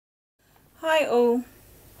Hi all.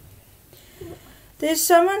 There's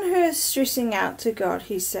someone who is stressing out to God,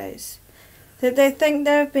 he says, that they think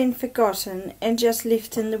they have been forgotten and just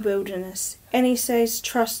left in the wilderness. And he says,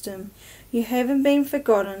 trust him. You haven't been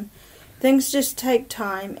forgotten. Things just take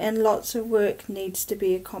time and lots of work needs to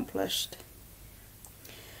be accomplished.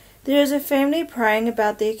 There is a family praying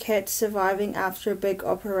about their cat surviving after a big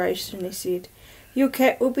operation, he said. Your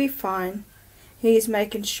cat will be fine. He is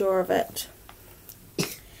making sure of it.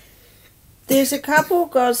 There's a couple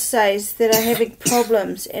God says that are having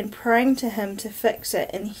problems and praying to him to fix it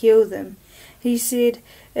and heal them. He said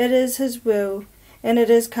it is his will and it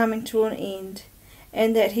is coming to an end,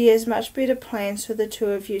 and that he has much better plans for the two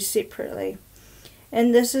of you separately.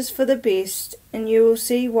 And this is for the best, and you will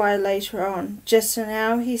see why later on. Just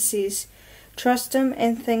now, he says, trust him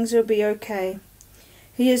and things will be okay.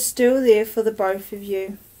 He is still there for the both of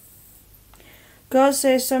you. God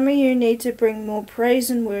says some of you need to bring more praise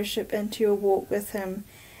and worship into your walk with him,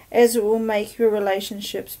 as it will make your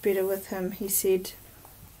relationships better with him, he said.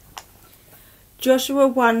 Joshua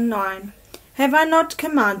 1:9. Have I not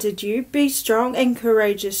commanded you? Be strong and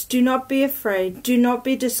courageous. Do not be afraid. Do not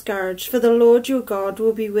be discouraged, for the Lord your God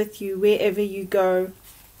will be with you wherever you go.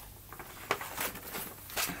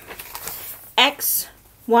 Acts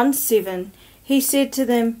 1:7. He said to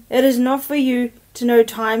them, it is not for you to know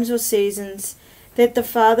times or seasons that the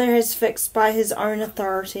Father has fixed by his own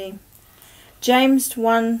authority. James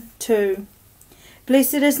 1:2.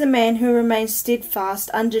 Blessed is the man who remains steadfast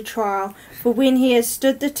under trial, for when he has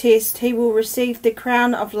stood the test he will receive the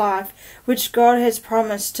crown of life which God has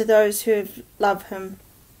promised to those who love him.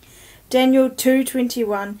 Daniel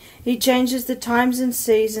 2:21. He changes the times and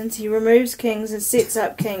seasons, he removes kings and sets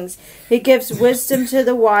up kings. He gives wisdom to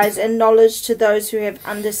the wise and knowledge to those who have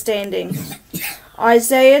understanding.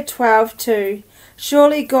 Isaiah 12:2.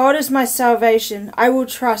 Surely God is my salvation. I will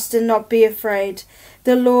trust and not be afraid.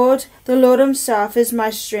 The Lord himself is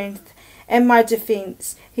my strength and my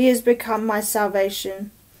defense. He has become my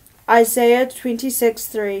salvation. Isaiah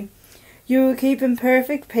 26:3. You will keep in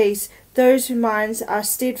perfect peace those whose minds are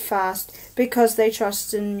steadfast because they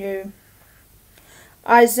trust in you.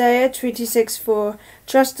 Isaiah 26:4.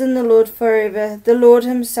 Trust in the Lord forever. The Lord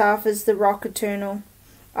himself is the rock eternal.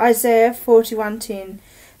 Isaiah 41:10.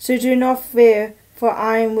 So do not fear, for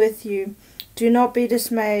I am with you. Do not be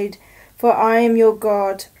dismayed, for I am your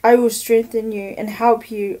God. I will strengthen you and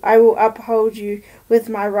help you. I will uphold you with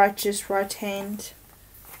my righteous right hand.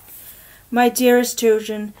 My dearest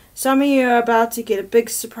children, some of you are about to get a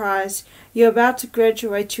big surprise. You're about to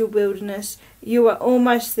graduate your wilderness. You are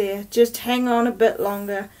almost there. Just hang on a bit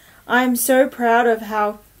longer. I am so proud of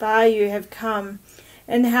how far you have come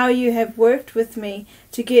and how you have worked with me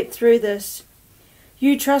to get through this.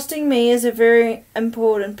 You trusting me is very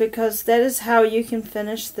important because that is how you can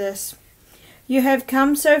finish this. You have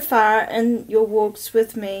come so far in your walks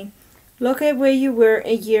with me. Look at where you were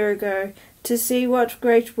a year ago to see what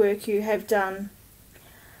great work you have done.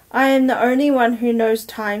 I am the only one who knows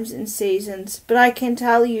times and seasons, but I can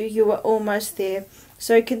tell you you are almost there.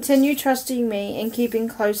 So continue trusting me and keeping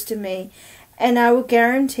close to me, and I will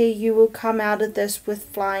guarantee you will come out of this with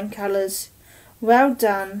flying colours. Well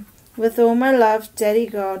done. With all my love, Daddy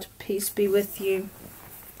God, peace be with you.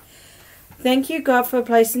 Thank you, God, for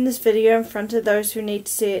placing this video in front of those who need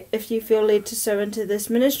to see it. If you feel led to sow into this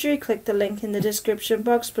ministry, click the link in the description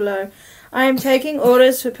box below. I am taking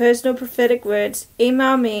orders for personal prophetic words.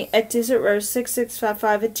 Email me at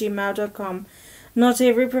desertrose6655@gmail.com. Not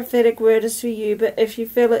every prophetic word is for you, but if you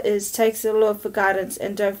feel it is, take the Lord for guidance,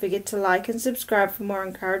 and don't forget to like and subscribe for more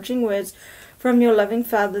encouraging words from your loving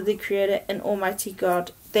Father, the Creator and Almighty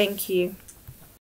God. Thank you.